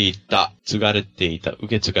られていた。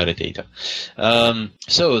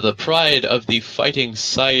So the pride of the fighting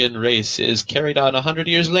Saiyan race is carried on 100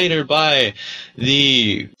 years later by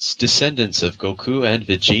the descendants of Goku and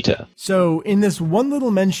Vegeta. So in this one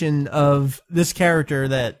little mention of this character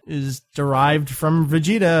that is derived from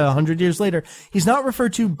Vegeta 100 years later, he's not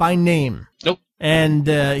referred to by name. Nope. And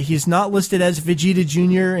he's not listed as Vegeta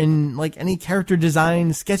Jr. in like any character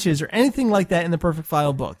design sketches or anything like that in the Perfect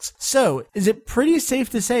File books. So, is it pretty safe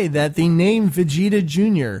to say that the name Vegeta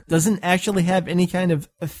Jr. doesn't actually have any kind of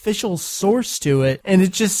official source to it, and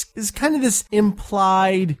it just is kind of this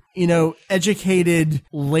implied, educated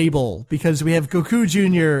label, because we have Goku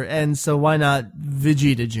Jr., and so why not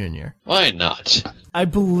Vegeta Jr.? Why not? I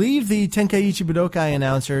believe the Tenkaichi Budokai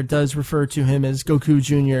announcer does refer to him as Goku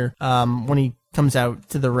Jr. When he comes out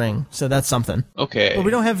to the ring, so that's something. Okay. But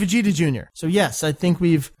we don't have Vegeta Jr. So yes, I think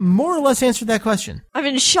we've more or less answered that question. I'm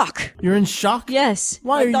in shock. You're in shock? Yes.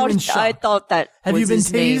 Why are you in shock? I thought that Have was you been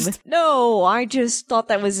his name. tased? No, I just thought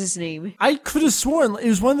that was his name. I could have sworn it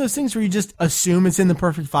was one of those things where you just assume it's in the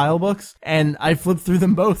Perfect File books, and I flipped through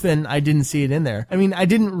them both and I didn't see it in there. I mean, I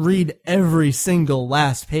didn't read every single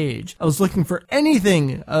last page. I was looking for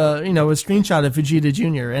anything, a screenshot of Vegeta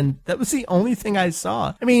Jr., and that was the only thing I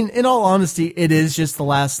saw. I mean, in all honesty, it is just the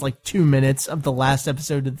last 2 minutes of the last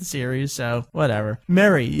episode of the series, so whatever.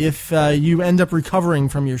 Meri, if you end up recovering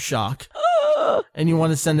from your shock and you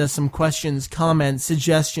want to send us some questions, comments,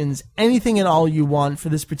 suggestions, anything at all you want for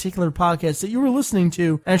this particular podcast that you were listening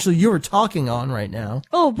to, actually you were talking on right now.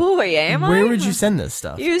 Oh boy, am I? Where would you send this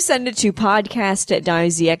stuff? You send it to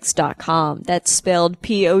podcast@daizenshuu.com. That's spelled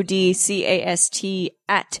PODCAST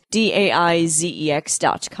at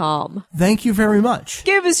DAIZEX.com. Thank you very much.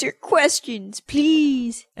 Give us your questions,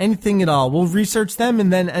 please. Anything at all. We'll research them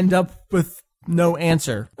and then end up with no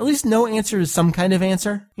answer. At least no answer is some kind of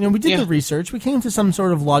answer. We did the research. We came to some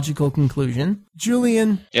sort of logical conclusion.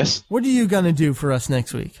 Julian. Yes? What are you going to do for us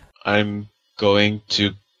next week? I'm going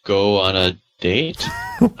to go on a date?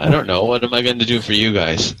 I don't know. What am I going to do for you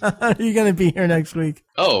guys? Are you going to be here next week?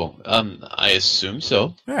 Oh, I assume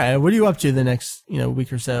so. All right. What are you up to the next,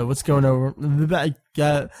 week or so? What's going over?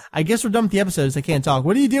 I guess we're done with the episodes. I can't talk.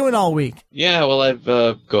 What are you doing all week? Yeah, well, I've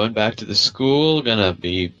going back to the school. Gonna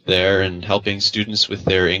be there and helping students with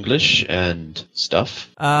their English and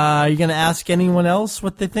stuff. Are you gonna ask anyone else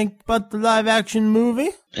what they think about the live-action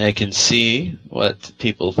movie? I can see what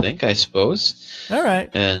people think, I suppose. All right.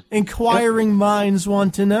 And inquiring minds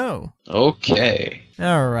want to know. Okay.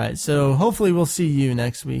 All right. So hopefully we'll see you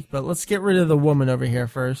next week, but let's get rid of the woman over here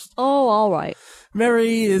first. Oh, all right.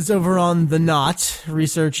 Meri is over on The Knot,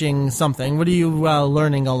 researching something. What are you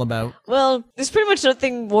learning all about? Well, there's pretty much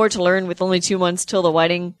nothing more to learn with only 2 months till the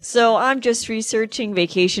wedding. So I'm just researching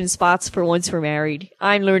vacation spots for once we're married.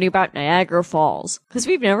 I'm learning about Niagara Falls, because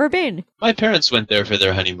we've never been. My parents went there for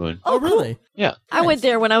their honeymoon. Oh, really? Yeah. I went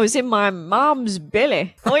there when I was in my mom's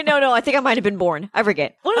belly. Oh, wait, no, I think I might have been born. I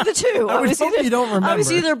forget. One of the two. I would hope you don't remember. I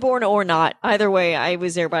was either born or not. Either way, I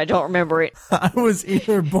was there, but I don't remember it. I was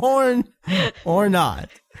either born or not.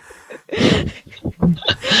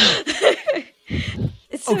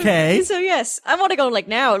 Okay. So yes, I want to go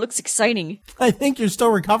now. It looks exciting. I think you're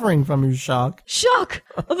still recovering from your shock. Shock!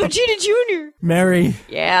 A Vegeta Jr. Meri.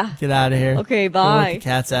 Yeah. Get out of here. Okay, Don't bye. let the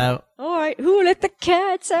cats out. Alright, who let the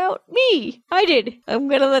cats out? Me! I did. I'm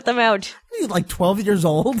gonna let them out. You're 12 years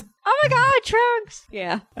old? Oh my god, Trunks!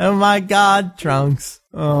 Yeah. Oh my god, Trunks.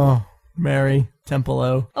 Oh, Meri. Temple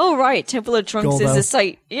O. Oh, right. Temple of Trunks Goldo. is a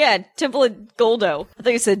site. Yeah, Temple of Goldo. I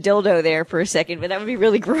thought you said dildo there for a second, but that would be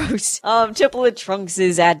really gross. Temple of Trunks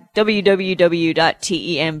is at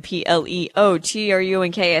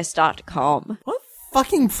www.templeotrunks.com. What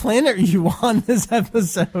fucking planet are you on this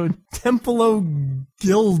episode? Temple O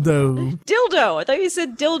Gildo. Dildo. I thought you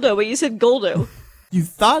said dildo, but you said Goldo. You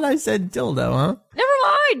thought I said dildo, huh? Never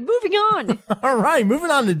mind. Moving on. All right, moving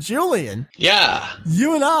on to Julian. Yeah.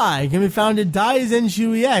 You and I can be found at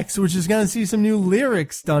Daizenshuu, which is going to see some new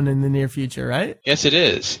lyrics done in the near future, right? Yes, it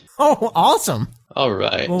is. Oh, awesome. All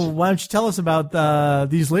right. Well, why don't you tell us about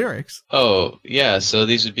these lyrics? Oh, yeah, so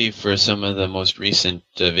these would be for some of the most recent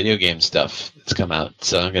video game stuff that's come out,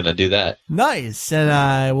 so I'm going to do that. Nice,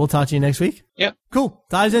 and we'll talk to you next week? Yep. Cool.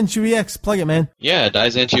 Daizenshuu, plug it, man. Yeah,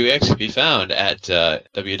 DaizenshuuX can be found at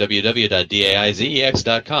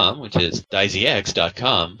www.daizex.com, which is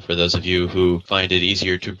daizex.com, for those of you who find it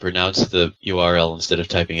easier to pronounce the URL instead of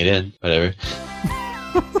typing it in, whatever.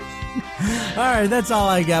 Alright, that's all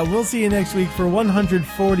I got. We'll see you next week for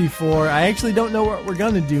 144. I actually don't know what we're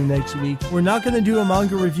going to do next week. We're not going to do a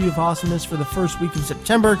manga review of Awesomeness for the first week of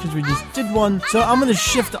September because we just did one. So I'm going to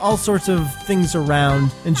shift all sorts of things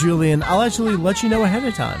around. And Julian, I'll actually let you know ahead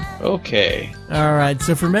of time. Okay. Alright,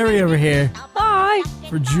 so for Meri over here. Bye.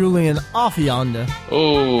 For Julian off yonder.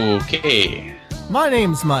 Okay. My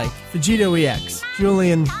name's Mike, VegettoEX.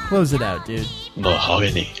 Julian, close it out, dude.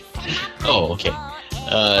 Mahogany. Oh, okay.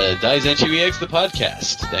 Daizenshuu EX, the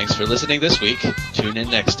podcast. Thanks for listening this week. Tune in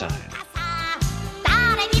next time.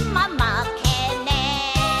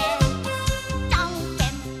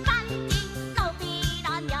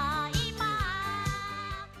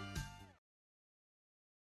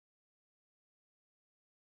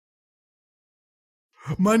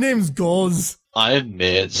 My name's Goz, I'm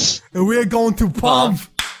Miz. and we're going to pump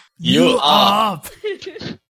you up.